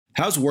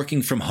How's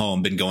working from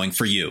home been going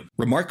for you?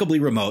 Remarkably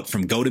Remote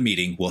from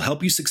GoToMeeting will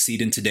help you succeed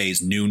in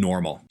today's new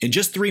normal. In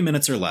just 3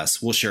 minutes or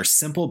less, we'll share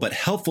simple but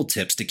helpful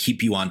tips to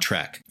keep you on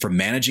track. From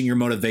managing your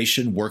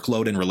motivation,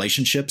 workload, and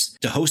relationships,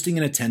 to hosting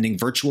and attending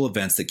virtual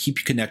events that keep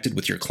you connected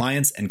with your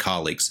clients and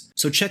colleagues.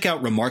 So check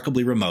out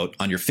Remarkably Remote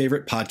on your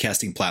favorite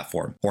podcasting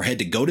platform or head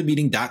to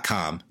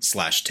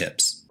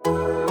gotomeeting.com/tips.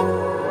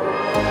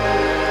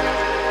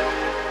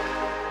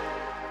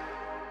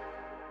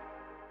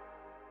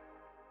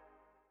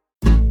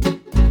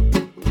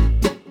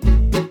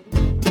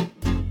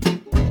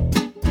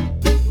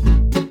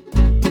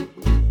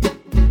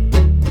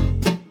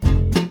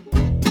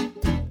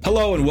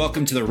 Hello and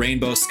welcome to the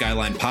Rainbow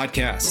Skyline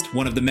Podcast,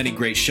 one of the many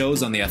great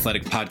shows on the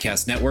Athletic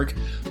Podcast Network.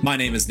 My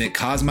name is Nick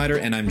Kosmider,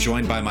 and I'm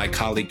joined by my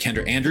colleague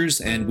Kendra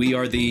Andrews, and we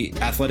are the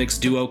athletics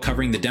duo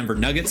covering the Denver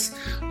Nuggets.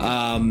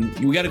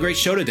 We got a great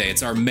show today.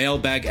 It's our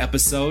mailbag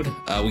episode.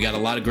 We got a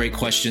lot of great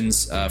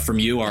questions from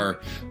you, our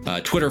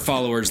Twitter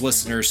followers,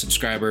 listeners,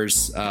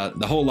 subscribers,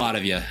 the whole lot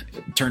of you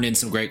turned in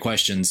some great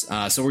questions.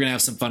 So we're going to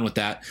have some fun with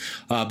that.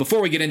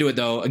 Before we get into it,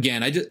 though,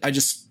 again,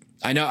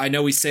 I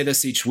know we say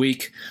this each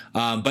week,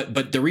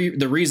 but the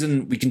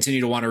reason we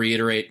continue to want to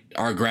reiterate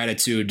our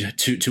gratitude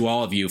to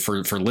all of you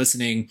for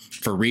listening,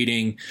 for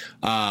reading,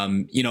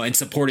 and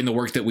supporting the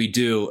work that we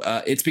do.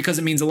 It's because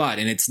it means a lot,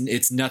 and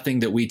it's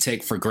nothing that we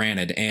take for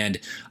granted. And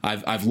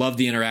I've loved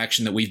the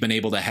interaction that we've been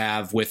able to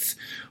have with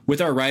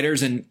our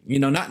writers, and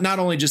not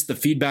only just the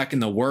feedback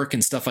and the work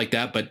and stuff like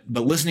that, but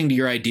listening to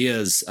your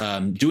ideas,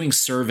 doing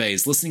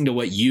surveys, listening to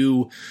what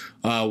you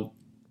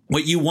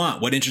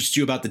want, what interests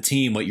you about the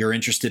team, what you're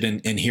interested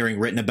in hearing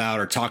written about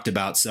or talked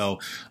about. So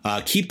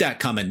keep that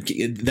coming.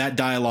 That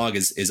dialogue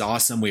is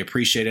awesome. We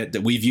appreciate it.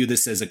 That we view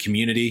this as a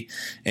community.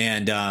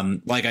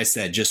 And like I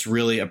said, just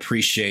really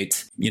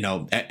appreciate,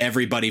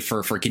 everybody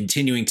for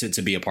continuing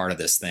to be a part of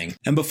this thing.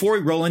 And before we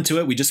roll into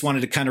it, we just wanted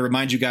to kind of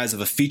remind you guys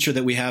of a feature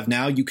that we have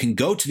now. You can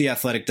go to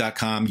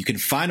theathletic.com. You can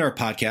find our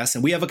podcast,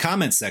 and we have a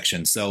comment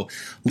section. So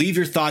leave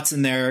your thoughts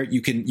in there. You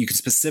can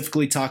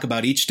specifically talk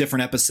about each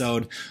different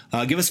episode.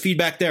 Give us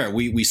feedback there.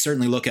 We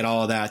certainly look at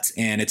all of that,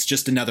 and it's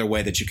just another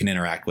way that you can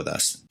interact with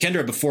us.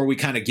 Kendra, before we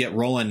kind of get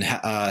rolling,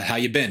 how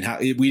you been?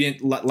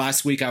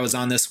 Last week I was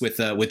on this with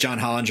John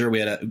Hollinger. We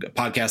had a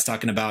podcast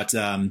talking about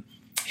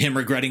him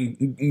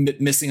regretting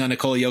missing on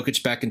Nikola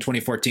Jokic back in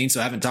 2014. So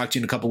I haven't talked to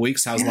you in a couple of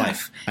weeks. How's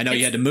life? I know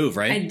you had to move,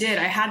 right? I did.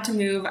 I had to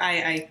move.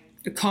 I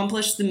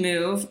accomplished the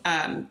move.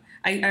 I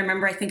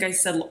remember, I think I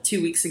said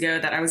 2 weeks ago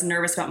that I was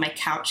nervous about my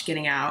couch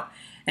getting out.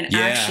 And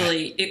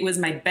actually, it was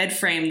my bed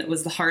frame that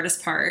was the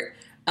hardest part.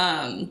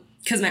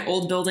 Because my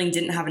old building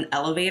didn't have an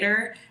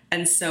elevator,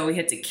 and so we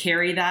had to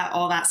carry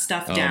all that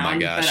stuff down. Oh my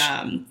gosh.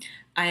 But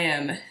I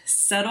am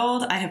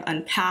settled. I have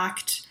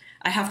unpacked.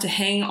 I have to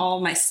hang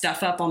all my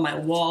stuff up on my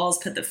walls,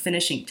 put the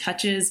finishing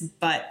touches,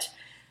 but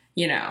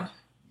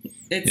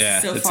it's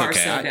so far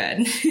okay. So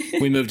good.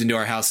 We moved into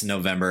our house in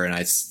November, and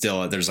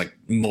there's like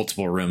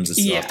multiple rooms that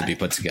still have to be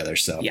put together.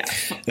 So,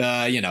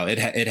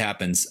 it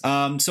happens.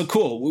 So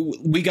cool.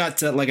 We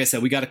got, like I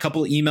said, we got a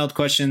couple of emailed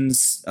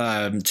questions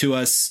to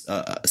us,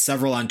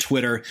 several on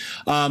Twitter.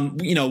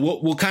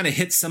 We'll kind of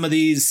hit some of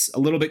these a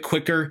little bit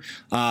quicker,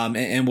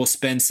 and we'll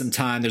spend some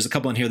time. There's a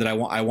couple in here that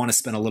I want to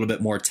spend a little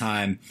bit more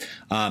time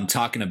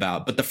talking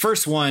about. But the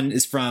first one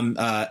is from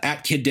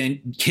at Kid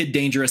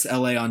Dangerous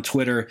LA on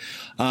Twitter,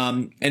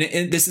 and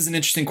this is an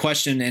interesting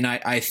question, and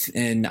I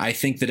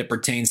think that it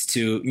pertains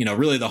to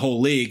really the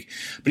whole league.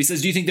 But he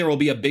says, do you think there will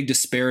be a big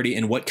disparity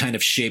in what kind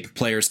of shape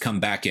players come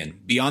back in?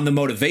 Beyond the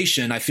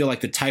motivation, I feel like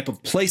the type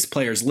of place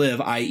players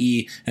live,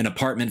 i.e. an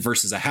apartment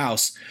versus a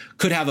house,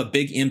 could have a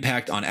big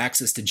impact on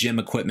access to gym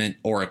equipment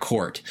or a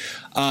court.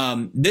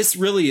 This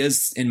really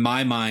is, in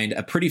my mind,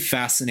 a pretty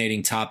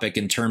fascinating topic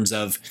in terms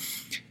of,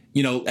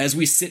 as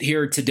we sit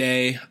here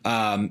today,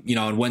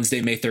 on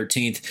Wednesday, May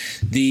 13th,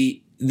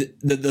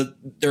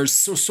 there's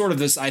sort of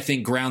this, I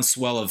think,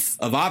 groundswell of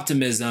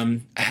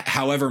optimism,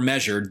 however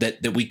measured,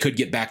 that we could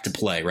get back to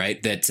play,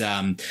 right? That,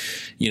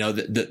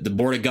 the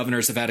Board of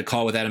Governors have had a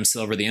call with Adam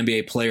Silver. The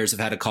NBA players have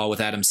had a call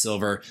with Adam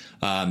Silver.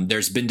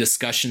 There's been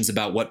discussions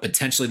about what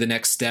potentially the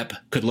next step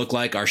could look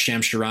like. Our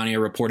Shams Charania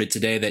reported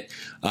today that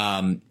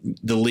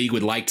the league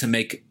would like to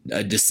make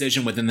a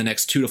decision within the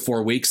next 2 to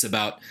 4 weeks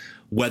about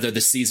whether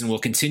the season will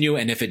continue,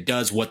 and if it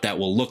does, what that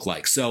will look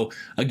like. So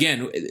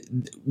again,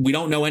 we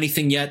don't know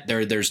anything yet.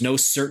 There's no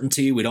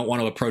certainty. We don't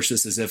want to approach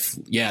this as if,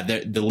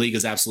 the league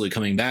is absolutely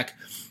coming back.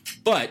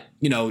 But,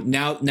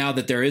 now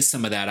that there is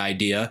some of that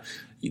idea,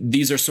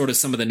 these are sort of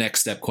some of the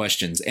next step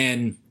questions.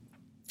 And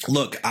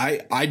look, I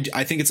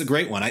think it's a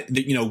great one.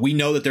 We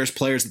know that there's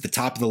players at the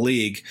top of the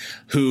league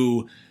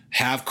who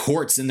have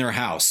courts in their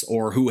house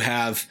or who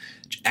have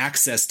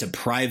access to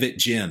private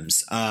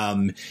gyms.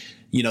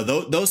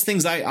 Those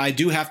things I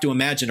do have to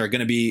imagine are going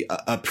to be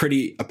a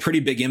pretty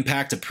big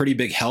impact, a pretty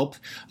big help.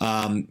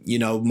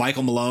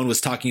 Michael Malone was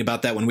talking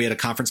about that when we had a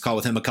conference call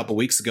with him a couple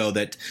weeks ago,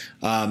 that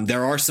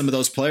there are some of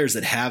those players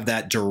that have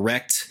that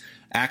direct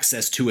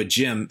access to a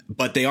gym,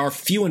 but they are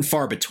few and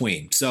far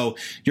between. So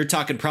you're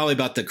talking probably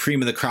about the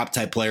cream of the crop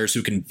type players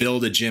who can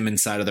build a gym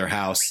inside of their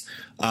house.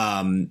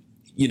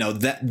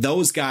 That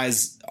those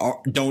guys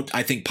don't,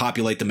 I think,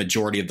 populate the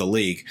majority of the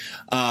league.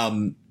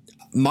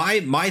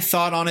 My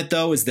thought on it,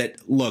 though, is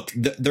that, look,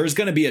 there's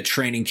going to be a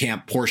training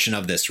camp portion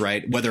of this,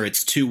 right? Whether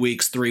it's 2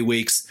 weeks, 3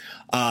 weeks,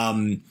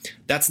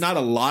 that's not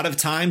a lot of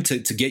time to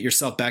get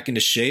yourself back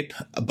into shape,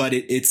 but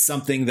it's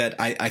something that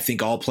I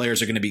think all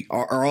players are going to be,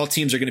 or all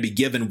teams are going to be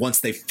given once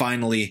they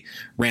finally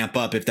ramp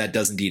up, if that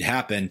does indeed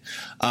happen.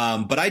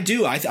 But I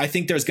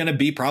think there's going to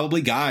be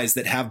probably guys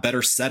that have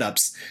better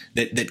setups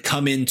that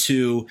come in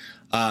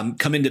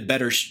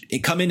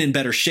in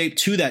better shape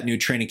to that new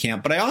training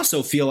camp. But I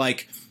also feel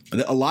like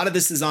a lot of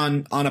this is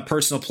on a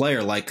personal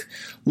player. Like,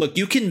 look,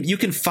 you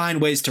can find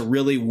ways to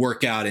really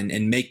work out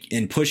and make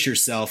and push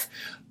yourself.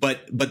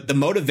 But the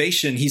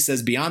motivation, he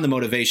says, beyond the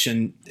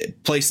motivation,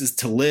 places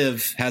to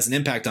live has an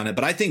impact on it.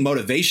 But I think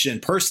motivation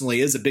personally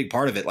is a big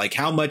part of it. Like,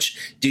 how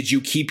much did you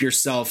keep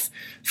yourself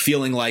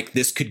feeling like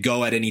this could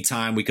go at any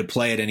time, we could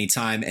play at any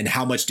time, and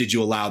how much did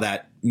you allow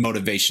that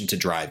motivation to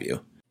drive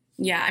you?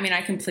 Yeah, I mean,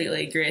 I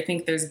completely agree. I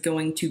think there's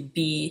going to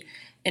be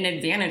an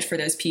advantage for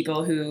those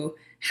people who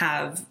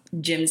have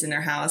gyms in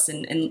their house.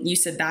 And you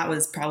said that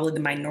was probably the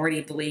minority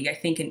of the league. I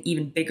think an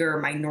even bigger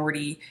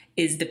minority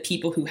is the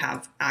people who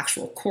have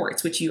actual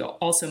courts, which you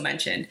also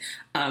mentioned.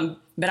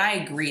 But I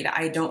agree that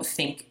I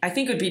think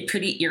it would be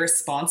pretty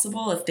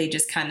irresponsible if they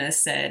just kind of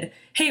said,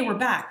 hey, we're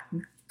back,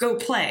 go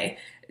play,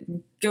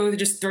 go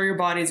just throw your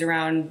bodies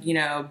around,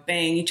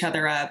 bang each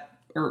other up,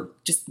 or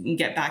just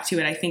get back to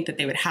it. I think that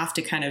they would have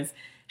to kind of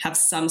have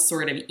some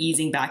sort of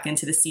easing back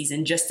into the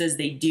season, just as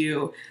they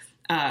do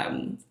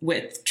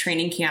with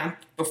training camp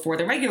before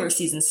the regular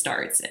season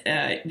starts.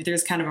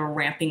 There's kind of a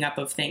ramping up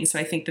of things. So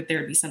I think that there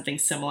would be something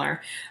similar.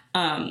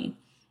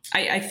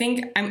 I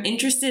think I'm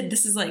interested.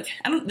 This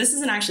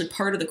isn't actually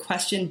part of the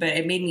question, but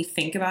it made me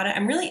think about it.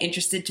 I'm really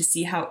interested to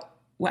see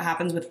what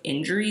happens with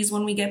injuries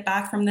when we get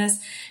back from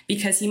this,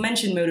 because he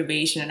mentioned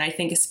motivation. And I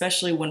think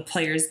especially when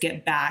players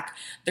get back,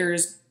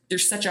 there's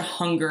such a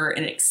hunger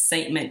and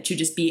excitement to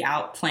just be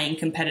out playing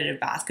competitive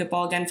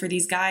basketball again for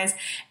these guys.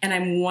 And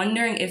I'm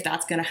wondering if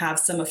that's going to have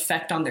some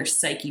effect on their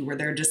psyche, where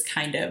they're just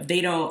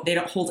they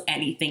don't hold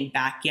anything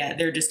back yet.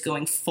 They're just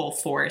going full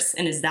force.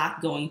 And is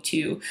that going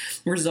to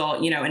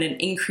result, in an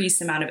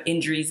increased amount of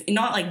injuries?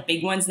 Not like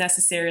big ones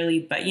necessarily,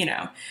 but,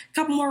 a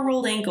couple more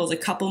rolled ankles, a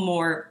couple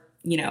more,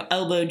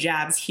 elbow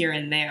jabs here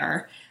and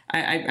there.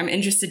 I'm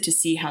interested to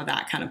see how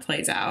that kind of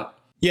plays out.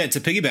 Yeah,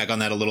 to piggyback on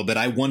that a little bit,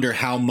 I wonder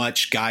how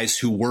much guys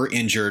who were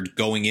injured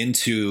going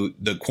into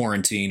the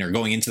quarantine or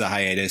going into the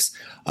hiatus,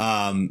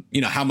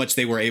 how much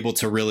they were able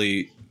to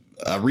really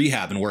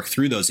rehab and work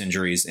through those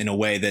injuries in a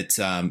way that,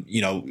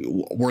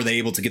 were they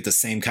able to get the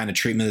same kind of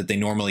treatment that they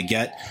normally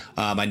get?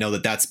 I know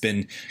that that's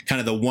been kind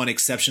of the one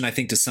exception, I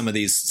think, to some of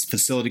these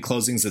facility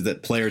closings,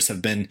 that players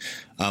have been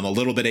a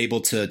little bit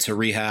able to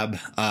rehab.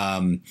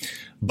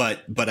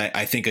 But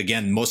I think,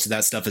 again, most of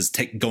that stuff is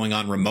going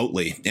on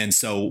remotely. And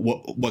so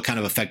what kind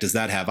of effect does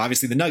that have?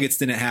 Obviously, the Nuggets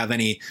didn't have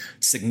any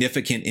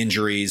significant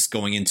injuries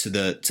going into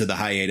the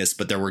hiatus,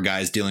 but there were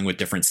guys dealing with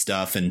different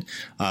stuff. And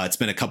it's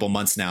been a couple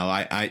months now.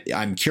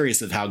 I'm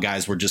curious of how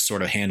guys were just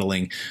sort of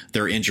handling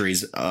their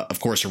injuries. Of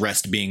course,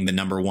 rest being the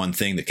number one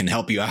thing that can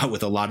help you out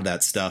with a lot of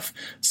that stuff.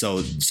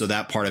 So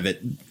that part of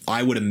it,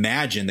 I would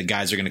imagine the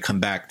guys are going to come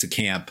back to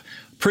camp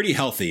pretty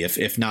healthy,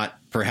 if not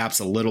perhaps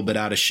a little bit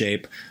out of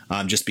shape,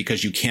 just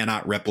because you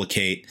cannot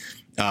replicate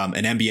an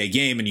NBA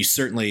game, and you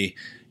certainly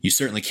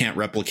can't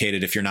replicate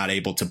it if you're not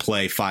able to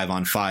play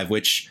 5-on-5,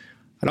 which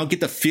I don't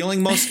get the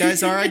feeling most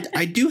guys are.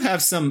 I do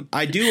have some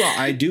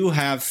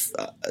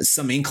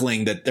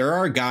inkling that there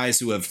are guys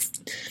who have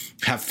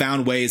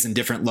found ways in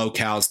different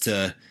locales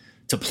to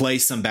play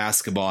some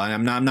basketball.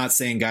 And I'm not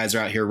saying guys are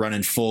out here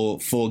running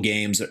full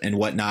games and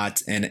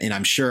whatnot, and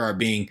I'm sure are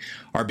being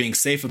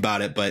safe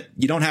about it, but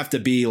you don't have to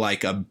be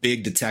like a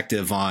big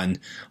detective on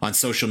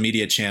social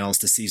media channels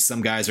to see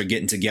some guys are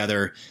getting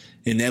together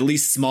in at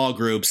least small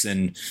groups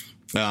and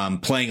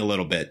playing a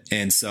little bit.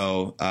 And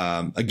so,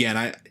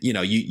 again,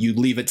 you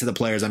leave it to the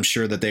players. I'm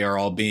sure that they are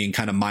all being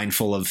kind of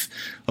mindful of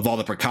all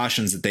the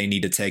precautions that they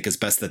need to take as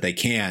best that they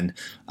can.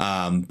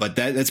 But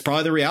that's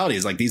probably the reality,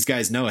 is like, these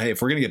guys know, hey,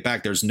 if we're going to get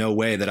back, there's no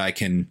way that I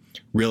can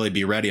really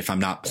be ready if I'm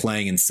not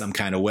playing in some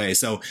kind of way.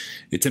 So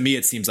to me,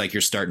 it seems like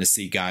you're starting to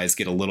see guys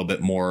get a little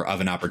bit more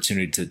of an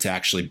opportunity to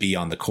actually be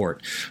on the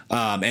court.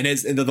 And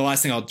the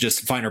last thing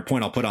finer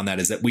point I'll put on that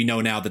is that we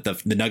know now that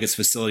the Nuggets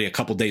facility a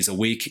couple days a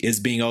week is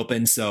being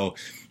open. So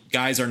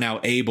guys are now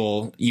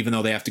able, even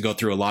though they have to go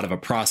through a lot of a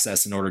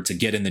process in order to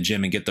get in the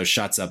gym and get those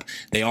shots up,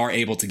 they are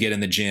able to get in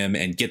the gym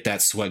and get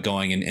that sweat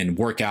going and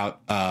work out,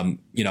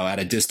 at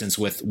a distance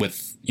with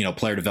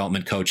player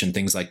development coach and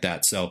things like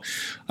that. So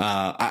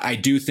I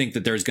do think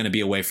that there's going to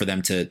be a way for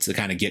them to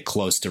kind of get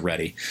close to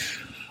ready.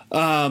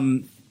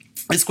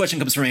 This question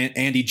comes from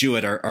Andy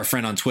Jewett, our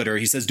friend on Twitter.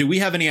 He says, do we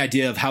have any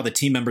idea of how the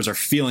team members are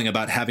feeling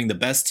about having the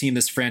best team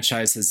this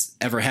franchise has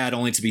ever had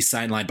only to be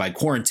sidelined by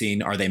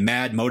quarantine? Are they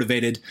mad,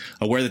 motivated,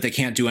 aware that they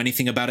can't do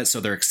anything about it,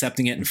 so they're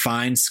accepting it and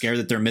fine, scared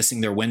that they're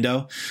missing their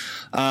window?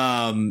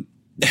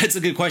 That's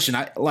a good question.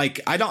 I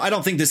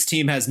don't think this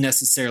team has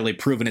necessarily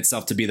proven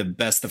itself to be the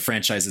best the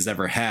franchise has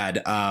ever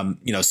had.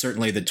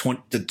 Certainly the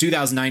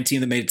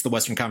 2019 that made it to the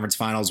Western Conference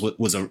Finals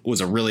was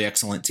a really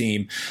excellent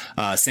team.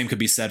 Same could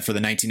be said for the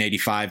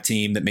 1985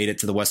 team that made it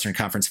to the Western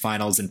Conference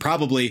Finals and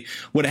probably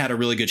would have had a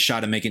really good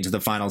shot at making it to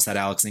the finals had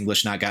Alex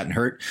English not gotten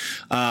hurt.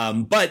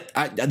 But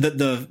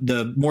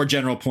the more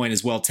general point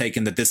is well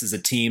taken, that this is a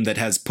team that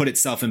has put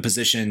itself in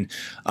position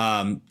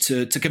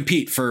to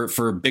compete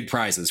for big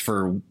prizes,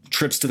 for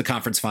trips to the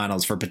conference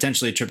finals, for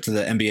potentially a trip to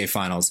the NBA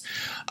finals.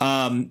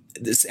 And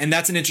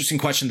that's an interesting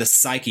question, the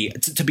psyche.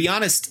 To be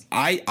honest,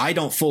 I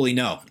don't fully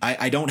know.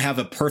 I don't have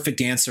a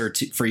perfect answer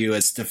for you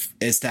as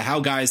to how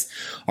guys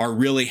are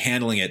really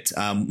handling it.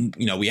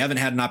 We haven't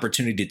had an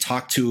opportunity to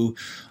talk to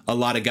a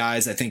lot of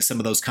guys. I think some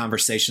of those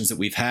conversations that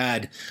we've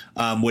had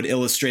would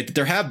illustrate that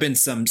there have been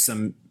some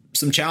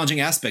challenging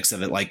aspects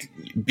of it, like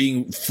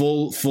being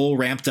full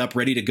ramped up,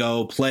 ready to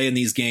go, play in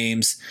these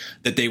games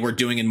that they were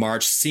doing in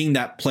March, seeing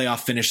that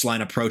playoff finish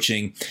line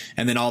approaching,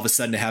 and then all of a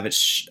sudden to have it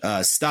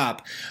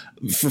stop.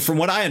 From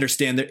what I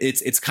understand,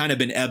 it's kind of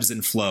been ebbs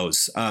and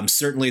flows.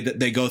 Certainly that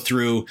they go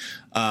through,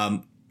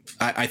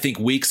 I think,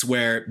 weeks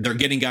where they're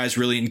getting guys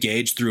really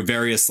engaged through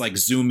various like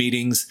Zoom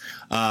meetings.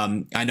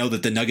 I know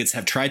that the Nuggets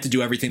have tried to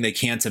do everything they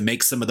can to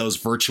make some of those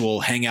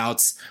virtual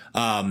hangouts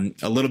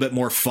a little bit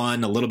more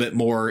fun, a little bit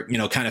more,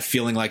 kind of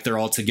feeling like they're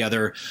all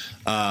together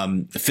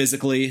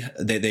physically.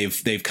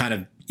 They've kind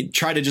of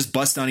tried to just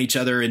bust on each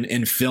other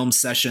in film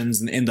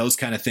sessions and those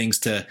kind of things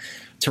to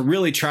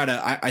really try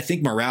to, I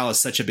think morale is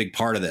such a big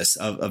part of this,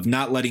 of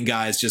not letting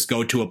guys just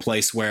go to a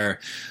place where,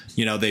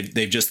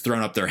 they've just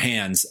thrown up their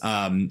hands.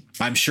 I'm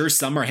sure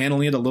some are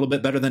handling it a little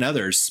bit better than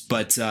others,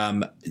 but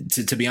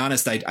to be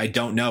honest, I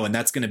don't know. And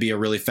that's going to be a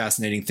really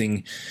fascinating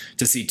thing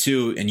to see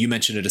too. And you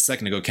mentioned it a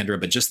second ago, Kendra,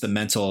 but just the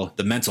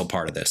mental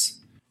part of this.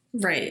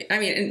 Right. I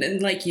mean,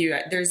 and like you,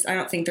 I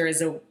don't think there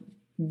is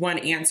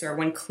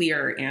one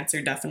clear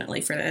answer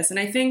definitely for this. And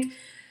I think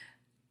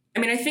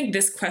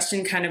this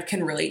question kind of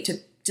can relate to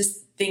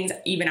just things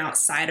even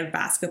outside of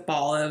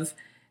basketball of,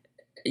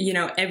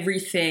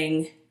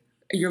 everything,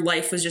 your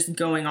life was just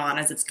going on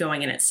as it's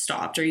going and it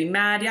stopped. Are you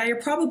mad? Yeah,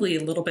 you're probably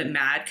a little bit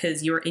mad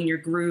because you're in your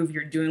groove.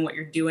 You're doing what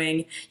you're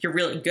doing. You're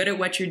really good at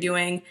what you're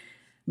doing.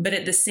 But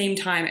at the same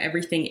time,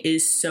 everything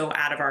is so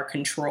out of our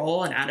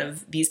control and out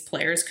of these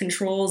players'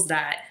 controls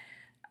that,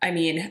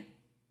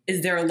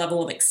 is there a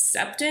level of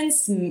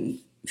acceptance?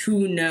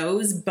 Who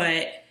knows?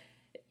 But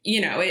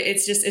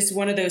it's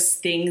one of those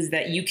things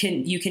that you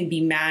can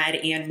be mad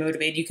and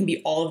motivated. You can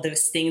be all of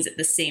those things at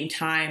the same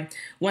time.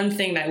 One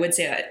thing that I would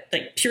say, that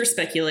like pure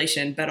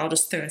speculation, but I'll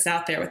just throw this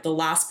out there with the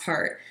last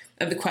part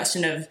of the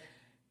question of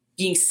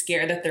being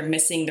scared that they're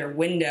missing their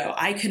window.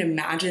 I could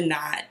imagine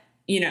that,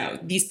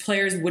 these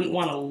players wouldn't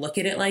want to look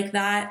at it like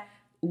that,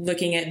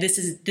 looking at this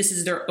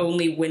is their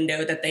only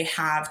window that they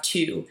have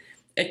to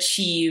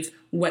achieve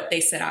what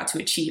they set out to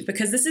achieve,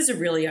 because this is a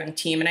really young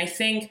team. And I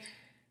think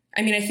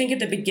at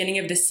the beginning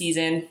of the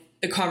season,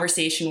 the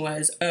conversation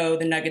was,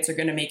 the Nuggets are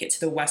going to make it to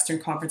the Western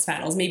Conference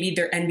Finals. Maybe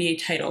they're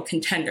NBA title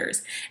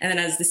contenders. And then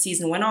as the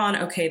season went on,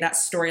 that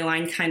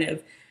storyline kind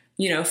of,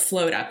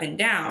 flowed up and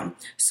down.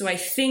 So I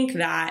think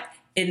that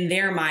in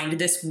their mind,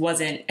 I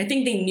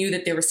think they knew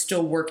that there was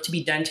still work to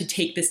be done to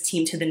take this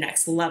team to the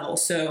next level.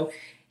 So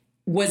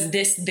was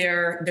this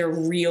their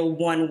real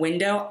one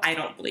window? I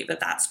don't believe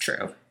that that's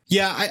true.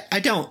 Yeah, I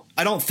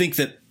don't think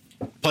that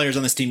players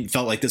on this team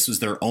felt like this was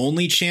their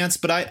only chance,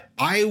 but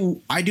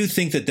I do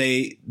think that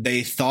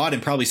they thought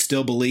and probably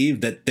still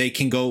believe that they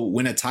can go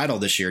win a title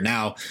this year.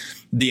 Now,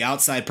 the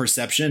outside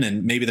perception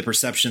and maybe the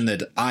perception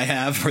that I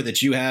have or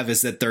that you have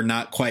is that they're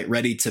not quite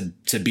ready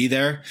to be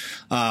there.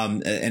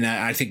 And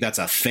I think that's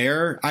a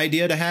fair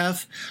idea to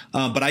have.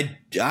 But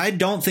I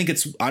don't think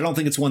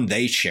it's one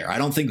they share. I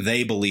don't think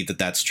they believe that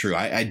that's true.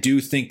 I do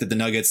think that the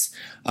Nuggets,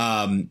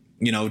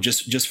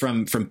 just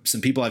from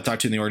some people I've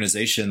talked to in the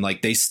organization,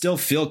 like they still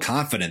feel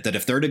confident that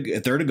if they're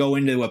to go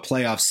into a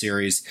playoff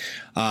series,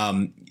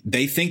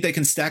 they think they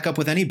can stack up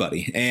with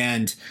anybody.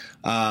 And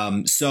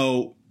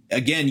so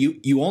again,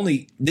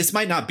 this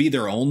might not be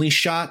their only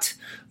shot,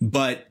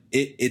 but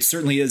it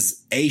certainly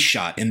is a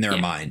shot in their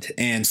mind.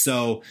 And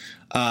so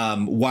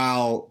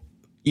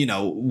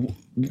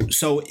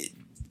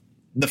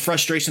the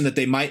frustration that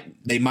they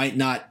might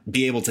not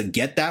be able to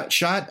get that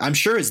shot, I'm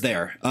sure is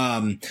there.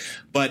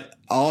 But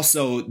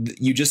also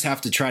you just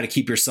have to try to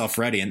keep yourself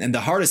ready. And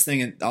the hardest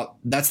thing, and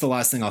that's the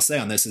last thing I'll say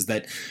on this, is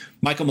that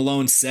Michael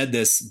Malone said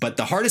this, but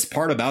the hardest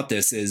part about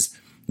this is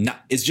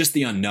is just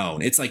the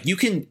unknown. It's like you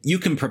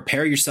can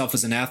prepare yourself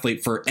as an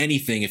athlete for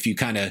anything if you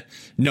kind of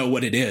know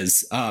what it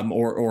is,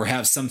 or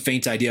have some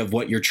faint idea of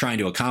what you're trying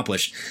to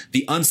accomplish.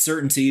 The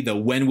uncertainty, the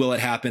when will it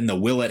happen, the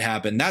will it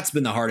happen, that's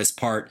been the hardest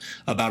part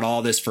about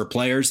all this for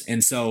players.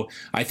 And so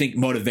I think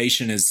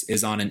motivation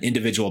is on an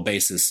individual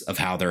basis of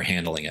how they're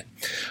handling it.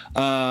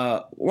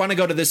 Want to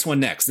go to this one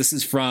next. This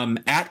is from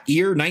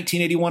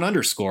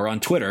 @ear1981_ on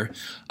Twitter.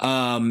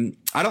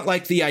 I don't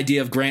like the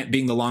idea of Grant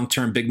being the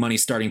long-term big money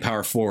starting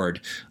power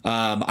forward.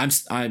 I'm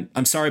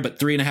sorry, but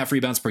 3.5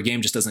 rebounds per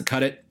game just doesn't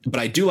cut it. But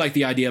I do like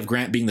the idea of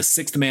Grant being the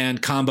sixth man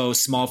combo,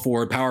 small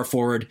forward, power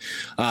forward,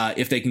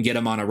 if they can get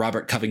him on a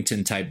Robert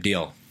Covington type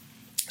deal.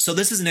 So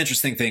this is an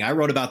interesting thing. I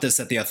wrote about this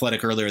at The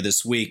Athletic earlier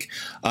this week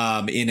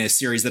in a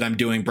series that I'm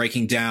doing,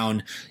 breaking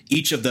down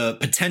each of the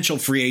potential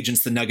free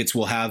agents the Nuggets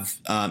will have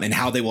and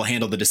how they will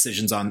handle the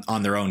decisions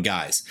on their own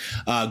guys.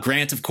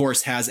 Grant, of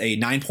course, has a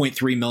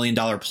 $9.3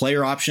 million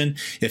player option.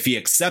 If he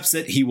accepts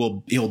it,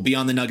 he'll be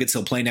on the Nuggets.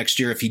 He'll play next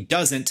year. If he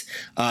doesn't,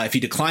 if he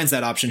declines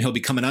that option, he'll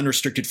become an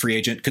unrestricted free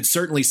agent, could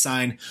certainly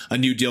sign a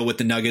new deal with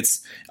the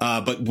Nuggets,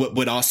 but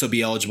would also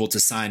be eligible to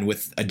sign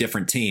with a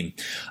different team.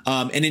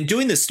 And in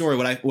doing this story,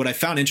 what I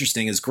found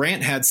interesting is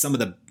Grant had some of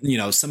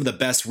the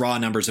best raw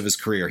numbers of his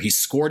career. He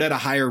scored at a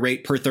higher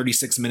rate per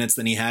 36 minutes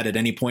than he had at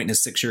any point in his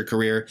 6-year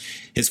career.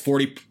 His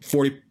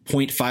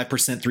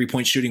 40.5%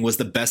 three-point shooting was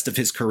the best of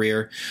his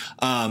career.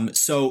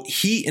 So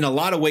he, in a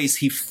lot of ways,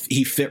 he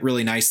fit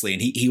really nicely,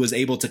 and he was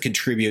able to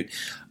contribute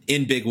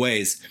in big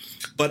ways.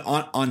 But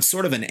on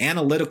sort of an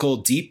analytical,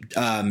 deep,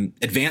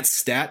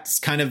 advanced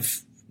stats kind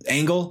of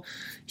angle,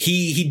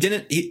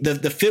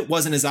 the fit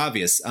wasn't as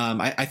obvious.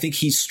 I think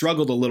he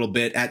struggled a little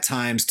bit at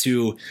times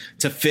to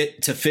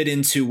fit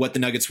into what the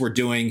Nuggets were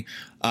doing,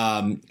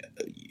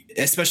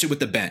 especially with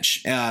the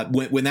bench.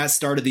 When that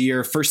started the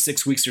year, first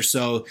 6 weeks or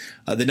so,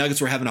 the Nuggets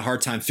were having a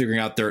hard time figuring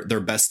out their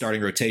best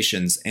starting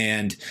rotations.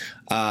 And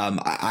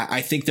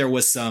I think there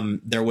was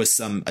some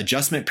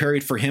adjustment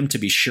period for him, to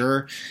be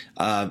sure,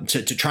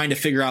 to trying to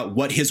figure out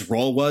what his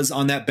role was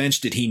on that bench.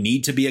 Did he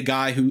need to be a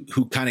guy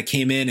who kind of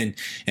came in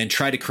and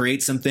tried to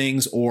create some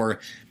things, or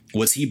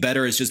was he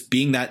better as just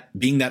being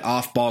that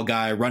off ball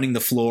guy, running the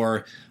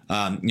floor,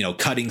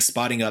 cutting,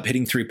 spotting up,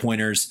 hitting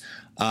 3-pointers?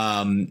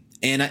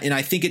 And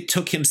I think it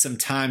took him some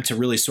time to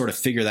really sort of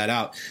figure that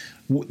out.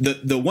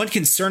 The one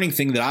concerning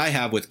thing that I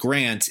have with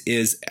Grant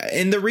is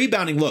in the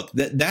rebounding. Look,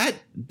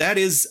 that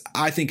is,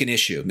 I think, an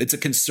issue. It's a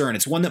concern.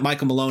 It's one that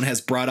Michael Malone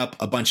has brought up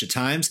a bunch of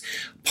times.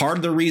 Part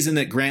of the reason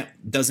that Grant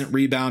doesn't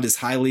rebound as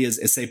highly as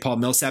say Paul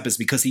Millsap is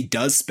because he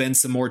does spend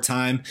some more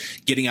time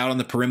getting out on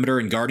the perimeter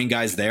and guarding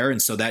guys there.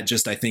 And so that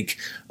just, I think,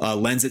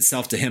 lends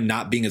itself to him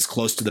not being as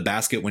close to the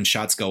basket when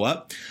shots go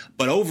up.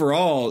 But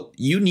overall,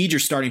 you need your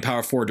starting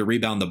power forward to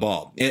rebound the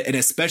ball. And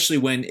especially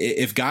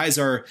if guys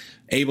are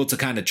able to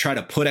kind of try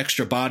to put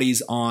extra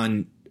bodies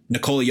on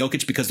Nikola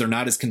Jokic because they're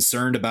not as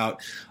concerned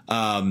about,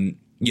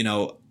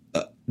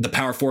 the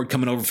power forward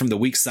coming over from the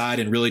weak side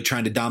and really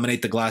trying to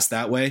dominate the glass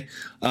that way.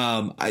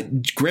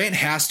 Grant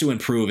has to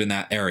improve in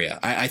that area.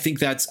 I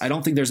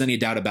don't think there's any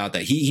doubt about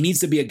that. He needs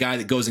to be a guy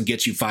that goes and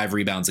gets you 5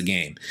 rebounds a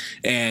game.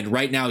 And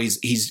right now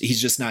he's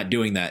just not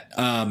doing that.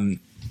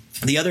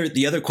 The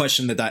other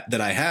question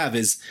that I have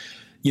is,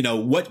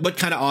 what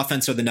kind of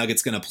offense are the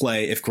Nuggets going to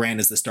play if Grant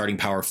is the starting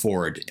power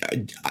forward?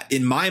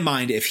 In my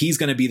mind, if he's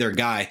going to be their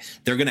guy,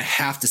 they're going to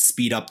have to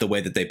speed up the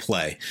way that they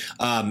play.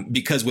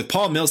 Because with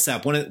Paul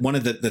Millsap, one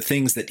of the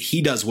things that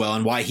he does well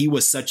and why he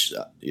was such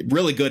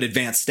really good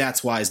advanced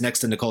stats-wise next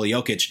to Nikola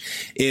Jokic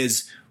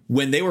is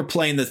when they were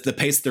playing the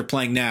pace that they're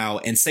playing now,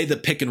 and say the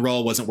pick and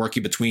roll wasn't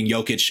working between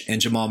Jokic and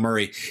Jamal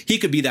Murray, he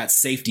could be that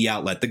safety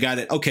outlet, the guy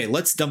that, okay,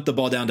 let's dump the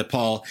ball down to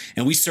Paul,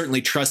 and we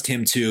certainly trust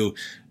him to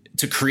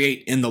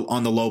create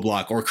on the low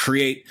block, or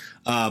create,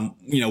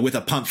 with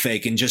a pump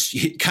fake, and just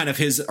kind of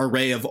his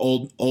array of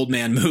old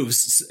man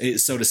moves,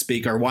 so to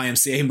speak, or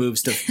YMCA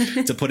moves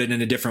to put it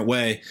in a different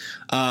way.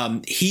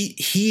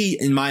 He,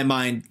 in my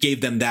mind,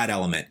 gave them that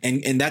element.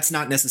 And that's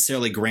not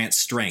necessarily Grant's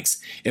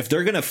strengths. If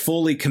they're going to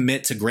fully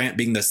commit to Grant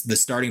being the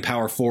starting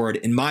power forward,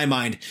 in my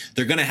mind,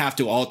 they're going to have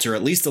to alter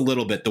at least a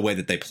little bit the way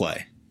that they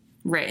play.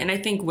 Right. And I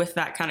think with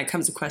that kind of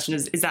comes the question,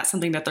 is that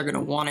something that they're going to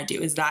want to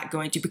do? Is that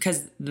going to,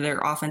 because their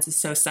offense is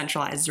so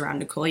centralized around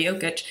Nikola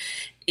Jokic,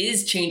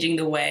 is changing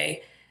the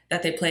way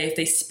that they play? If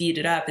they speed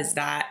it up, is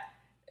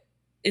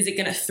it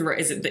going to throw,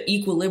 is it the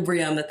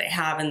equilibrium that they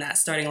have in that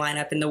starting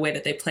lineup and the way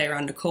that they play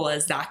around Nikola,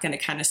 is that going to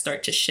kind of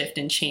start to shift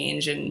and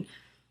change? And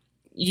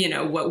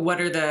what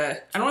are the,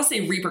 I don't want to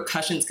say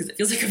repercussions because it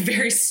feels like a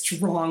very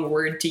strong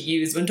word to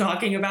use when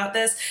talking about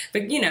this,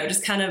 but,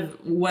 just kind of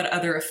what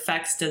other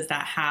effects does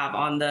that have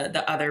on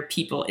the other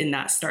people in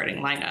that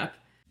starting lineup?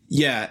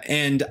 Yeah.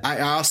 And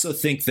I also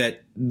think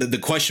that the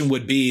question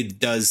would be,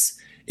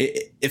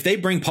 if they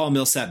bring Paul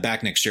Millsap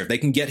back next year, if they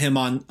can get him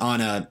on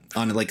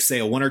like, say,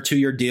 a 1 or 2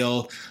 year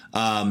deal,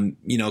 kind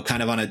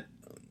of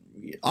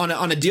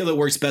on a deal that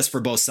works best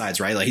for both sides,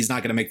 right? Like, he's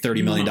not going to make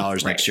 $30 million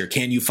next year.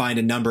 Can you find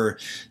a number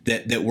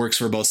that works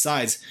for both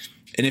sides?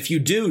 And if you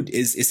do,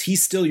 is he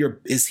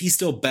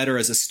still better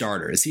as a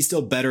starter? Is he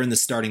still better in the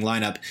starting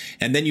lineup?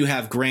 And then you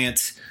have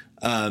Grant,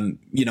 playing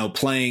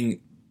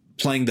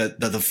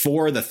the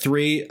 4, the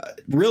 3.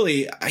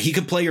 Really, he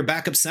could play your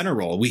backup center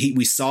role.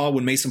 We saw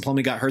when Mason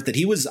Plumlee got hurt that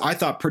he was, I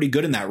thought, pretty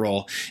good in that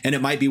role, and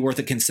it might be worth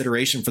a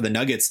consideration for the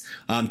Nuggets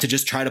to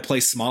just try to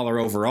play smaller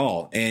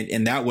overall,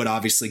 and that would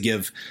obviously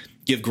give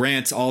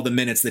Grant all the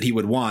minutes that he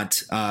would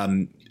want,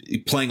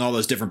 playing all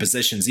those different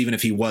positions, even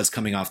if he was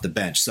coming off the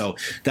bench. So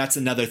that's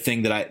another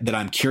thing that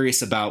I'm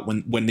curious about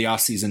when the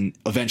offseason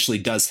eventually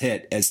does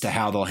hit, as to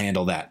how they'll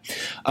handle that.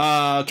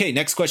 Okay,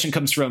 next question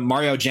comes from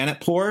Mario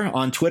Janetpour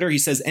on Twitter. He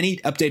says, any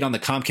update on the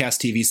Comcast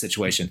TV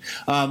situation?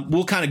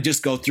 We'll kind of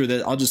just go through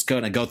this. I'll just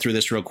kind of go through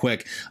this real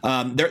quick.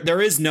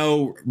 There is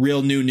no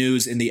real new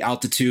news in the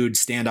Altitude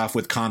standoff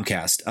with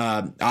Comcast.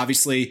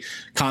 Obviously,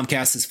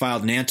 Comcast has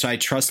filed an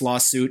antitrust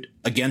lawsuit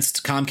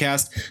against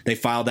Comcast. They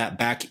filed that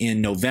back in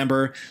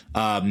November,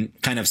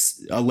 kind of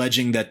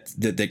alleging that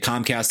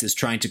Comcast is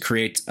trying to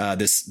create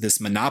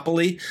this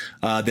monopoly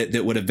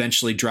that would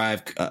eventually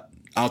drive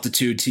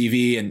Altitude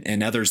TV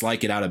and others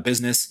like it out of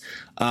business.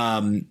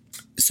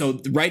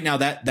 So right now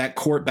that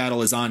court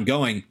battle is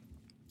ongoing.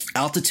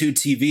 Altitude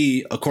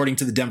TV, according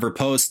to the Denver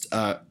Post,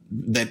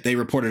 that they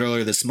reported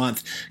earlier this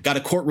month, got a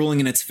court ruling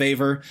in its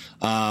favor.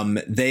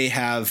 They're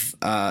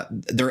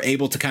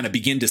able to kind of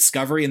begin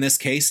discovery in this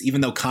case,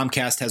 even though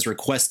Comcast has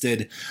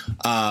requested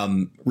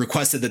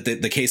that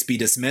the case be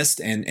dismissed,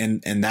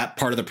 and that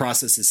part of the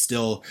process is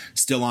still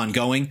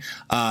ongoing.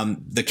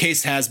 The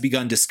case has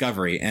begun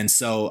discovery, and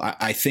so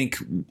I think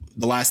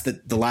the last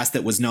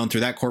that was known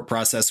through that court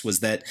process was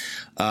that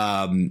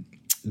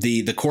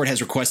the court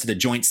has requested a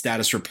joint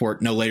status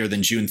report no later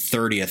than June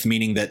 30th,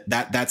 meaning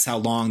that's how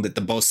long that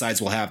both sides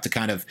will have to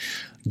kind of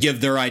give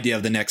their idea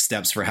of the next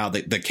steps for how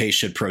the case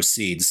should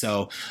proceed.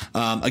 So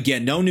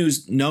again, no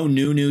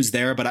new news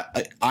there,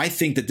 but I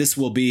think that this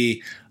will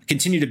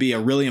continue to be a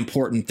really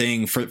important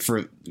thing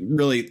for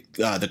really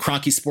the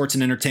Kroenke Sports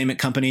and Entertainment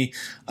Company,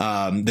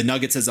 the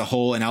Nuggets as a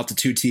whole, and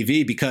Altitude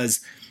TV, because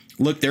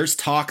look, there's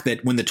talk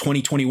that when the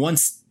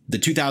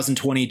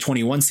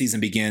 2020-21 season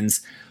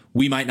begins,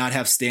 we might not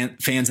have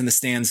fans in the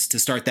stands to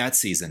start that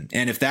season.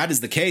 And if that is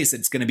the case,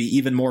 it's going to be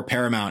even more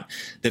paramount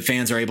that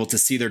fans are able to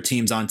see their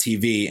teams on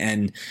TV.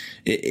 And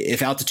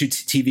if Altitude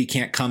TV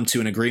can't come to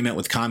an agreement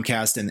with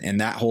Comcast and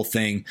that whole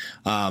thing,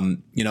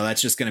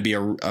 that's just going to be a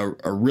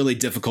really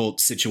difficult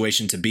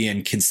situation to be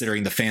in,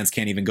 considering the fans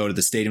can't even go to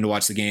the stadium to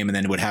watch the game and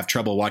then would have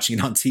trouble watching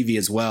it on TV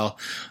as well.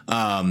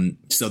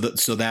 So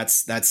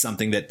that's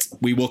something that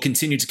we will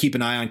continue to keep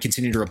an eye on,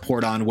 continue to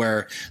report on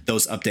where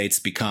those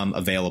updates become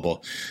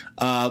available.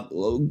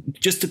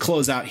 Just to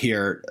close out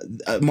here,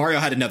 Mario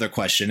had another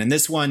question, and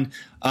this one,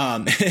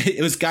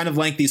 it was kind of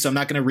lengthy, so I'm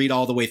not going to read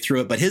all the way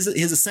through it, but his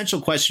essential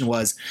question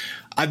was,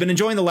 I've been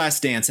enjoying The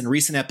Last Dance. In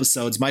recent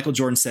episodes, Michael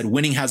Jordan said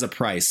winning has a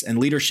price and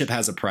leadership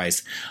has a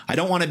price. I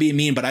don't want to be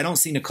mean, but I don't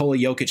see Nikola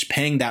Jokic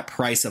paying that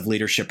price of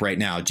leadership right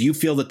now. Do you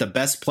feel that the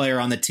best player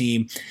on the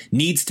team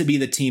needs to be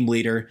the team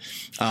leader?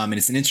 And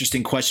it's an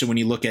interesting question when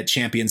you look at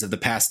champions of the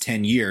past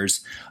 10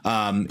 years.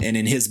 And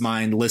in his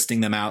mind,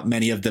 listing them out,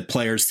 many of the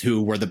players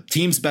who were the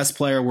team's best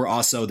player were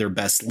also their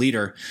best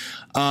leader.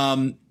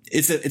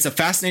 It's a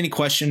fascinating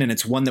question, and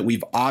it's one that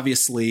we've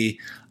obviously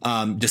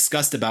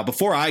discussed about.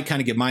 Before I kind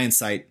of give my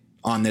insight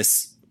on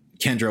this,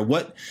 Kendra,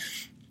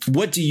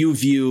 what do you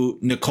view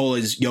Nikola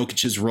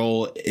Jokic's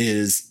role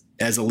is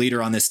as a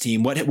leader on this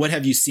team? What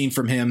have you seen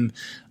from him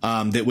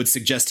that would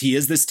suggest he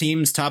is this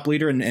team's top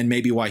leader, and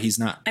maybe why he's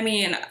not? I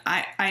mean,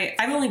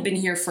 I've only been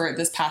here for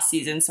this past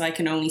season, so I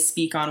can only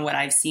speak on what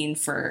I've seen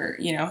for,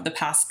 the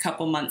past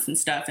couple months and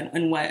stuff,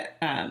 and what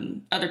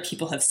other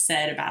people have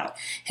said about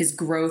his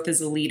growth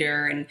as a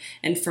leader.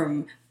 And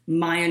from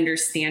my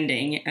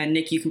understanding, and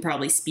Nick, you can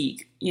probably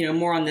speak,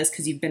 more on this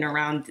because you've been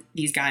around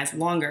these guys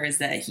longer, is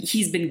that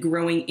he's been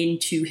growing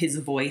into his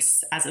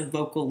voice as a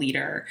vocal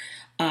leader.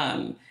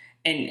 And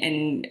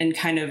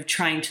kind of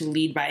trying to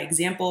lead by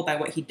example by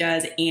what he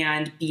does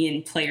and be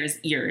in players'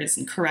 ears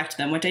and correct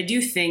them, which I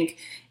do think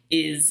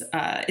is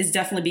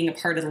definitely being a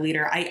part of the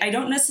leader. I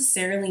don't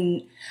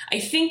necessarily, I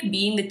think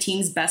being the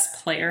team's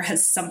best player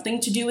has something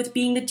to do with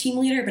being the team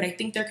leader, but I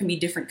think there can be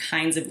different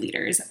kinds of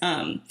leaders.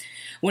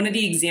 One of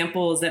the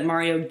examples that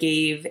Mario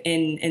gave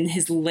in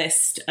his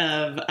list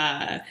of,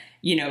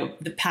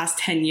 the past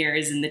 10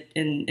 years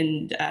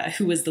and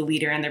who was the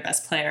leader and their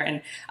best player.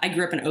 And I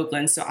grew up in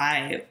Oakland, so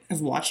I have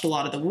watched a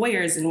lot of the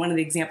Warriors. And one of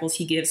the examples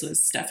he gives was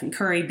Stephen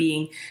Curry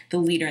being the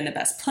leader and the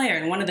best player.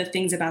 And one of the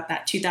things about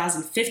that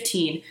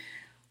 2015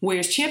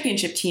 Warriors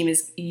championship team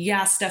is,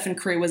 Stephen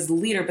Curry was the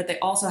leader, but they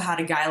also had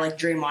a guy like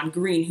Draymond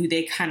Green, who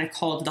they kind of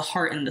called the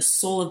heart and the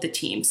soul of the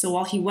team. So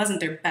while he wasn't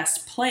their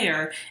best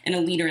player and a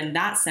leader in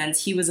that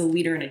sense, he was a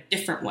leader in a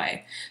different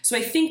way. So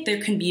I think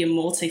there can be a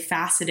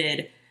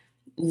multifaceted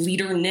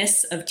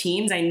leaderness of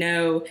teams. I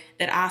know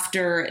that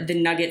after the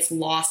Nuggets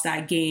lost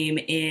that game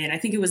I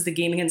think it was the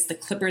game against the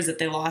Clippers that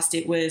they lost,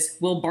 it was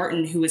Will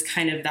Barton who was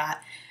kind of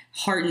that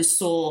heart and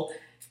soul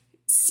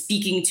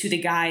speaking to the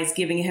guys,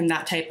 giving him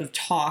that type of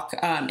talk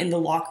in the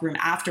locker room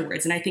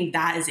afterwards. And I think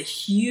that is a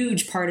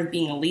huge part of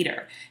being a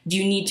leader. Do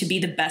you need to be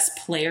the best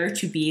player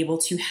to be able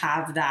to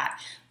have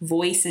that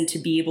voice and to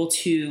be able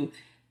to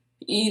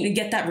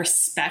get that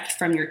respect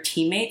from your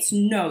teammates?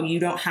 No, you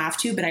don't have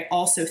to. But I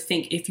also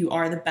think if you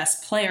are the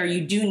best player, you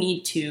do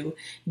need to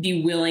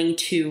be willing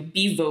to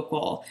be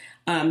vocal.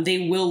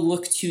 They will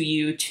look to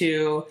you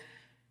to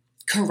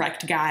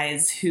correct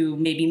guys who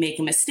maybe make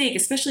a mistake,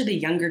 especially the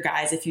younger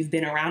guys if you've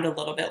been around a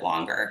little bit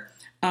longer.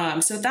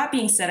 So with that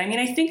being said, I mean,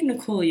 I think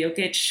Nikola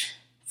Jokic,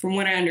 from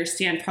what I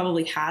understand,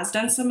 probably has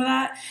done some of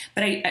that.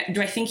 But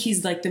do I think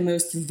he's like the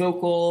most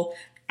vocal,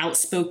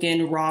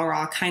 outspoken,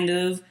 rah-rah kind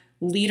of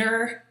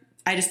leader?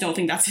 I just don't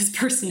think that's his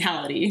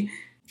personality.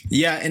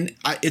 Yeah, and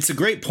it's a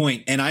great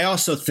point. And I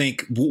also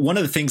think one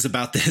of the things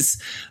about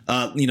this,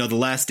 the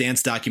Last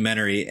Dance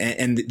documentary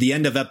and the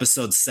end of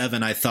episode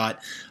 7, I thought,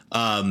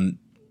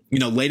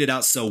 laid it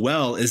out so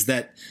well, is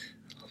that,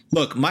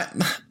 look,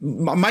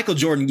 Michael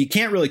Jordan, you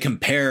can't really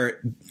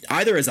compare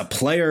either as a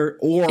player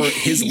or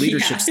his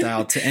leadership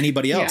style to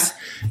anybody else,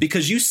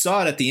 because you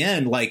saw it at the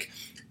end, like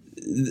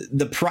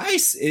the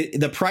price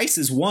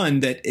is one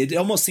that it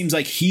almost seems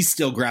like he's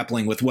still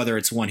grappling with whether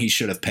it's one he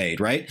should have paid,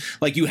 right?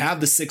 Like you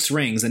have the 6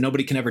 rings and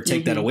nobody can ever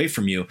take that away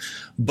from you.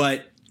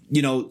 But,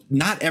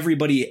 not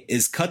everybody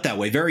is cut that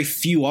way. Very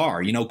few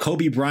are.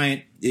 Kobe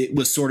Bryant, it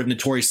was sort of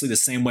notoriously the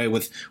same way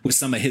with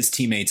some of his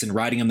teammates and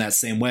riding him that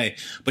same way.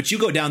 But you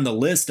go down the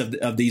list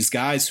of these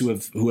guys who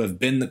have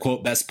been the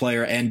quote best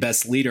player and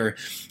best leader.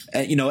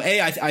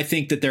 I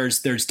think that there's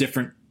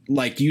different.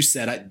 Like you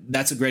said,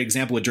 that's a great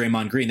example with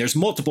Draymond Green. There's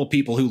multiple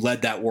people who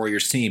led that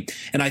Warriors team.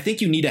 And I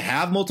think you need to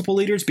have multiple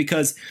leaders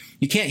because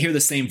you can't hear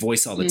the same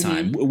voice all the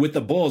time. With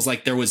the Bulls,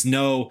 like there was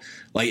no,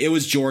 like it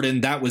was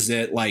Jordan, that was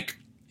it. Like,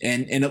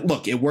 and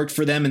it worked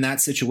for them in that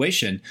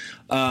situation.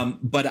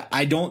 But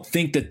I don't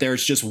think that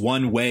there's just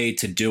one way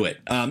to do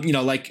it.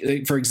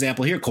 Like for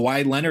example here,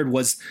 Kawhi Leonard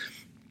was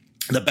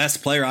the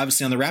best player,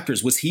 obviously, on the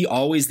Raptors. Was he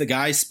always the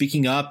guy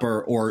speaking up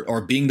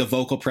or being the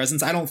vocal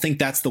presence? I don't think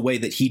that's the way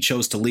that he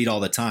chose to lead all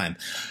the time.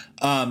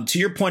 To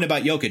your point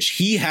about Jokic,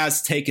 he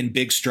has taken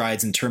big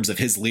strides in terms of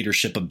his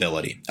leadership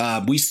ability.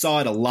 We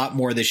saw it a lot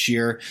more this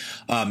year.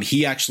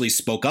 He actually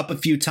spoke up a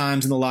few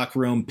times in the locker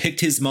room,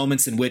 picked his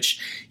moments in which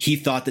he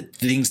thought that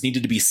things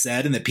needed to be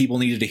said and that people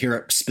needed to hear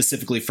it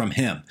specifically from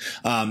him.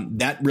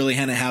 That really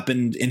hadn't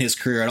happened in his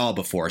career at all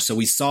before. So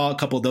we saw a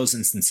couple of those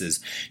instances.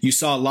 You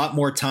saw a lot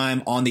more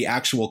time on the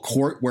actual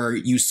court where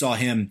you saw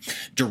him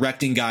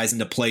directing guys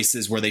into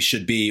places where they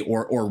should be,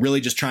 or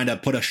really just trying to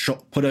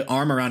put an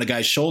arm around a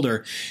guy's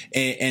shoulder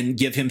and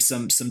give him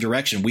some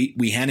direction.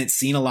 We hadn't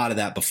seen a lot of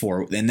that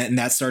before, and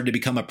that started to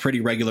become a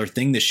pretty regular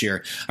thing this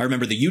year. I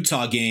remember the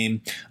Utah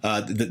game,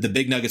 the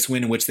big Nuggets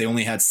win in which they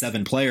only had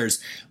 7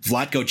 players.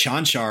 Vlatko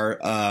Čančar,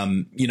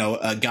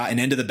 got an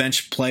end of the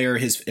bench player,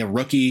 a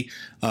rookie,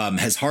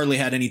 has hardly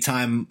had any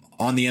time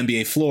on the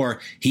NBA floor.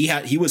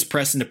 He was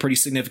pressed into pretty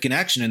significant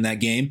action in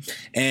that game.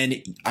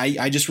 And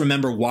I just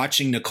remember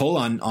watching Nicole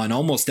on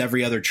almost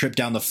every other trip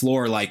down the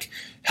floor, like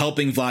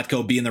helping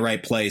Vlatko be in the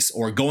right place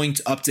or going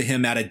up to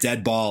him at a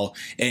dead ball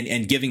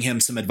and giving him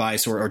some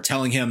advice or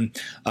telling him,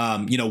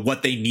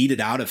 what they needed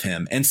out of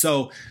him. And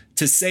so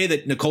to say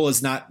that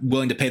Nicola's not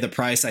willing to pay the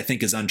price, I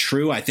think is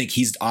untrue. I think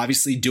he's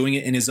obviously doing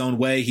it in his own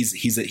way.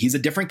 He's a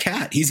different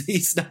cat.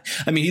 He's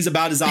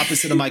about as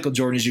opposite of Michael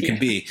Jordan as you can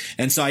be.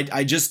 And so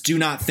I just do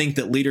not think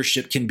that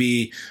leadership can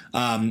be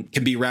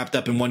wrapped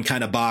up in one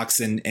kind of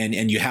box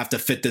and you have to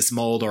fit this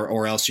mold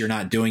or else you're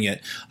not doing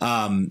it.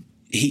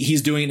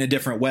 He's doing it in a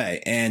different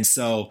way. And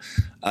so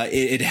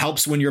it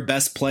helps when your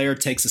best player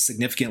takes a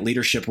significant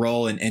leadership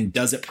role and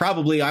does it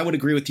probably, I would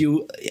agree with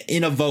you,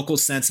 in a vocal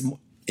sense,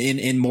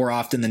 in more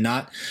often than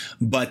not,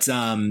 but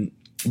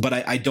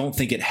I don't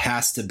think it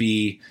has to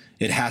be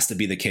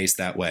the case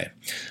that way.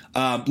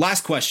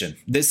 Last question.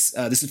 This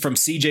is from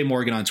CJ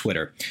Morgan on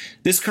Twitter.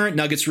 This current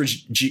Nuggets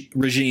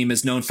regime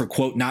is known for,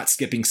 quote, not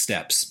skipping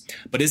steps.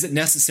 But is it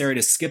necessary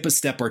to skip a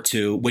step or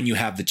two when you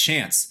have the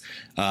chance?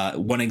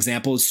 One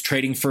example is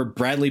trading for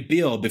Bradley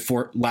Beal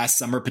last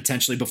summer,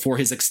 potentially before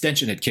his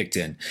extension had kicked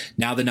in.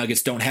 Now the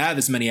Nuggets don't have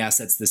as many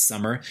assets this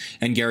summer,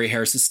 and Gary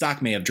Harris's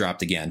stock may have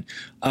dropped again.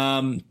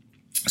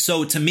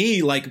 So to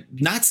me, like,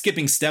 not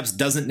skipping steps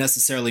doesn't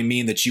necessarily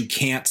mean that you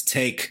can't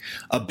take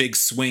a big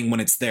swing when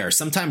it's there.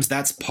 Sometimes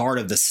that's part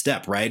of the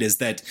step, right? Is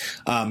that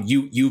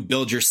you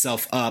build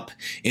yourself up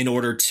in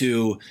order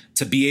to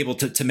be able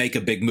to make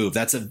a big move.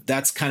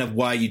 That's kind of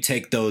why you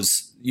take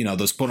those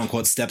quote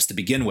unquote steps to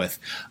begin with.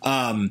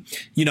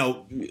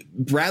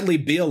 Bradley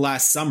Beal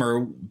last summer,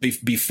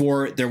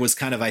 before there was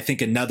kind of, I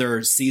think,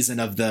 another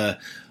season of the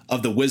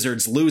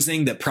Wizards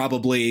losing that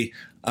probably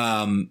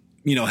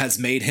has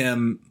made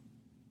him.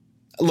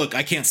 Look,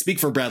 I can't speak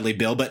for Bradley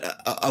Beal, but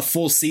a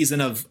full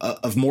season of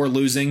more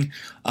losing,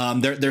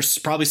 there's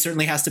probably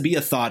certainly has to be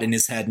a thought in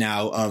his head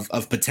now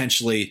of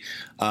potentially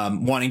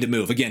wanting to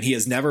move. Again, he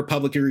has never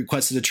publicly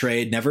requested a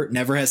trade,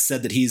 never has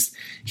said that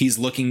he's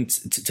looking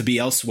to be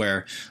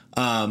elsewhere.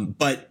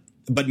 But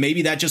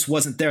maybe that just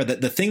wasn't there.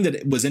 The thing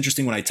that was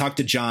interesting when I talked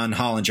to John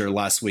Hollinger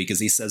last week is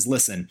he says,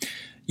 listen,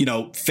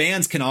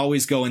 fans can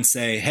always go and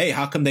say, hey,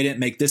 how come they didn't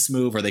make this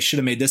move or they should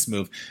have made this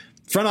move?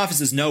 Front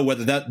offices know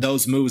whether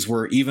those moves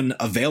were even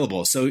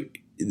available. So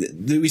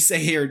we say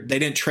here they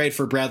didn't trade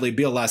for Bradley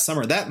Beal last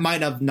summer. That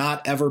might have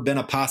not ever been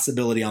a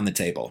possibility on the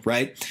table,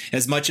 right?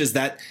 As much as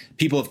that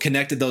people have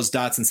connected those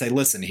dots and say,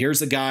 listen,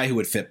 here's a guy who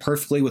would fit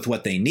perfectly with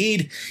what they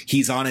need.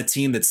 He's on a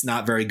team that's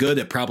not very good.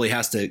 It probably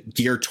has to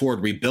gear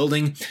toward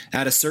rebuilding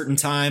at a certain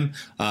time.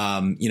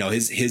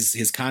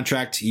 His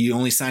contract, he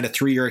only signed a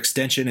 3-year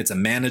extension. It's a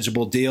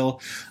manageable deal.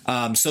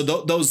 So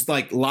those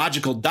like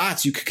logical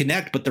dots you could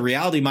connect, but the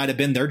reality might have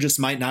been there just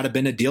might not have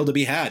been a deal to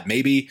be had.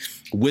 Maybe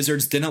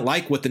Wizards didn't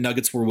like what the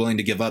Nuggets were willing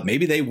to give up.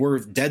 Maybe they were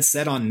dead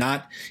set on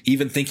not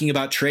even thinking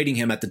about trading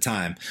him at the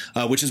time,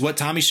 which is what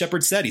Tommy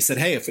Shepard said. He said,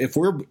 hey, if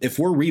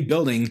we're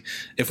rebuilding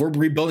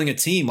a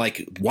team,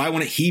 like why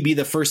wouldn't he be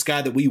the first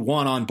guy that we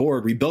want on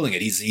board rebuilding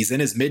it? He's in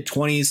his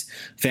mid-20s,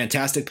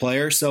 fantastic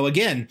player. So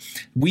again,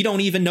 we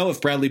don't even know if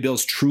Bradley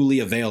Beal's truly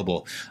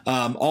available.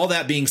 All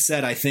that being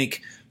said, I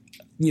think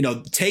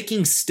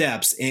taking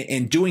steps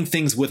and doing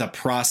things with a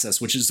process,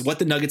 which is what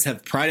the Nuggets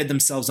have prided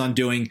themselves on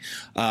doing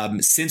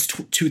since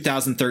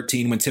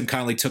 2013 when Tim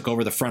Connelly took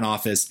over the front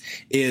office,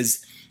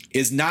 is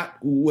not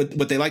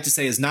what they like to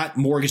say is not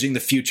mortgaging the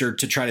future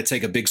to try to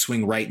take a big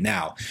swing right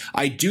now.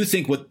 I do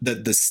think what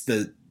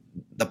the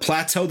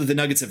plateau that the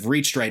Nuggets have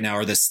reached right now,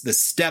 or the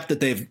step that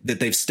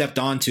they've stepped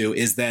onto,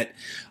 is that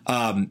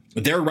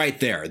they're right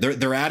there.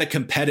 They're at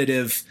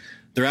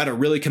a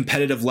really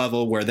competitive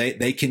level where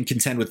they can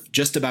contend with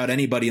just about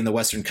anybody in the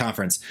Western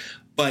Conference.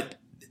 But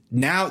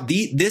now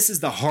this is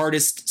the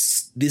hardest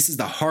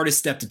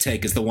step to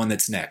take, is the one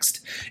that's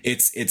next.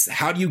 It's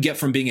how do you get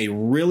from being a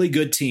really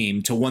good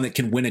team to one that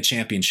can win a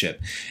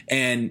championship?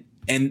 And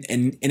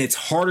it's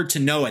harder to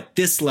know at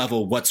this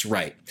level what's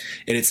right.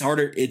 And it's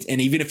harder.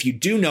 And even if you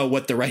do know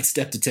what the right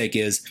step to take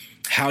is,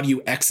 how do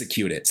you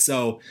execute it?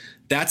 So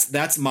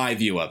that's my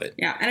view of it.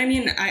 Yeah. And I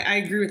mean, I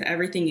agree with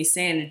everything you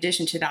say. In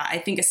addition to that, I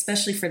think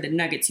especially for the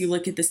Nuggets, you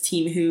look at this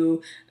team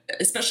who,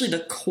 especially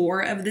the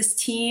core of this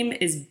team,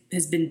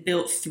 has been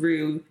built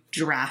through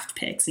draft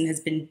picks and has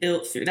been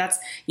built through, that's,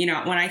 when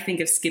I think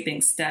of skipping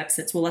steps,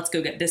 it's, well, let's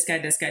go get this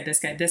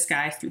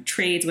guy through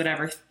trades,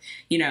 whatever,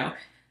 in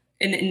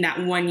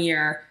that 1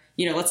 year.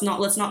 Let's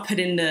not put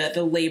in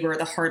the labor,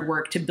 the hard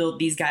work to build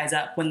these guys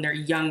up when they're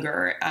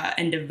younger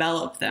and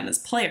develop them as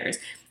players.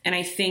 And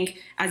I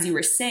think, as you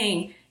were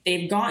saying,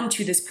 they've gotten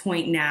to this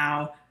point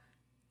now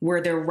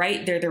where they're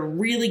right there, they're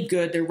really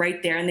good, they're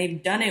right there, and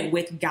they've done it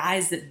with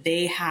guys that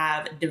they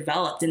have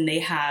developed and they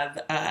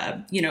have,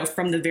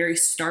 from the very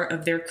start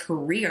of their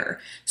career.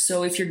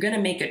 So if you're going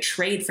to make a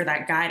trade for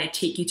that guy to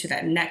take you to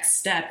that next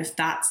step, if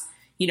that's,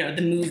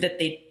 the move that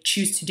they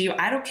choose to do,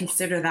 I don't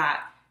consider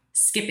that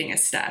skipping a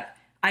step.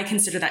 I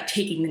consider that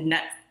taking the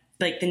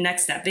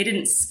next step. They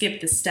didn't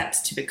skip the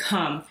steps to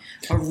become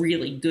a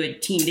really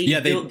good team. They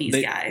built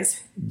these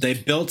guys. They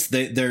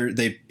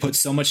put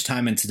so much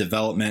time into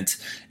development.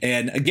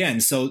 And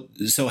again, so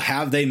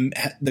have they,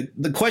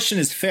 the question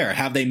is fair.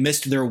 Have they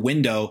missed their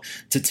window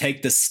to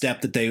take the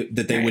step that they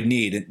right. would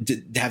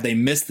need? Have they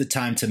missed the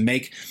time to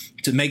make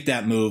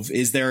that move?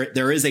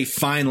 There is a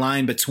fine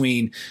line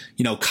between,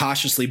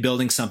 cautiously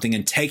building something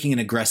and taking an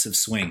aggressive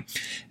swing.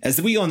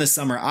 As we go in this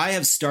summer, I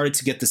have started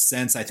to get the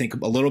sense, I think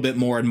a little bit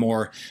more and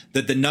more,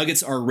 that the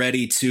Nuggets are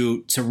ready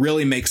to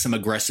really make some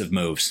aggressive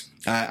moves.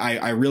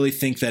 I really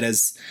think that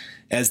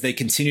as they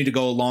continue to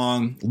go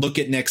along, look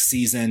at next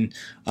season,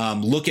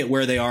 look at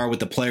where they are with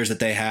the players that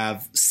they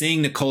have,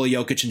 seeing Nikola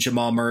Jokic and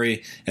Jamal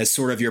Murray as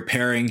sort of your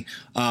pairing,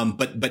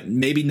 but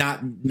maybe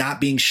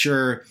not being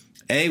sure,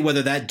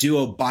 whether that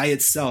duo by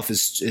itself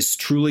is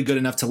truly good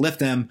enough to lift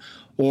them,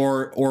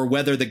 or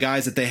whether the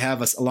guys that they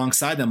have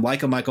alongside them,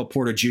 like a Michael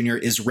Porter Jr.,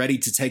 is ready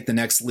to take the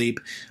next leap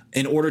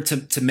in order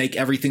to make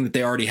everything that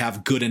they already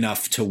have good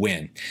enough to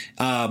win.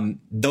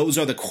 Those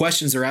are the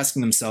questions they're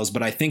asking themselves,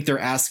 but I think they're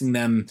asking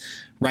them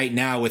right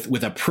now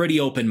with a pretty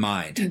open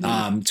mind,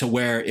 to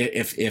where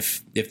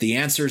if the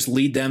answers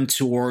lead them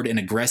toward an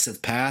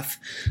aggressive path,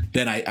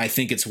 then I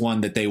think it's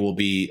one that they'll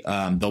be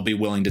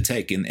willing to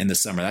take in the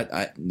summer.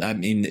 I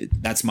mean,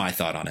 that's my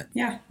thought on it.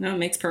 Yeah, no, it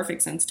makes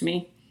perfect sense to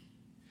me.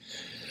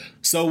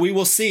 So we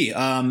will see.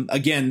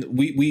 Again,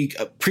 we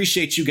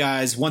appreciate you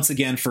guys once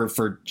again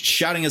for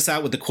shouting us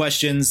out with the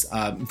questions.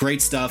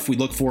 Great stuff. We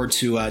look forward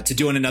to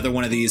doing another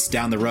one of these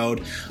down the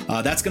road.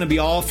 That's going to be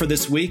all for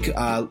this week.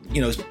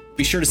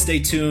 Be sure to stay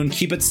tuned.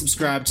 Keep it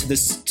subscribed to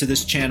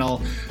this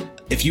channel.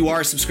 If you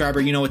are a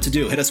subscriber, you know what to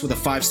do. Hit us with a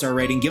 5-star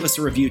rating. Give us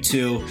a review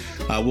too.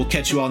 We'll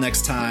catch you all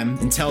next time.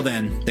 Until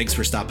then, thanks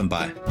for stopping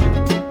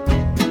by.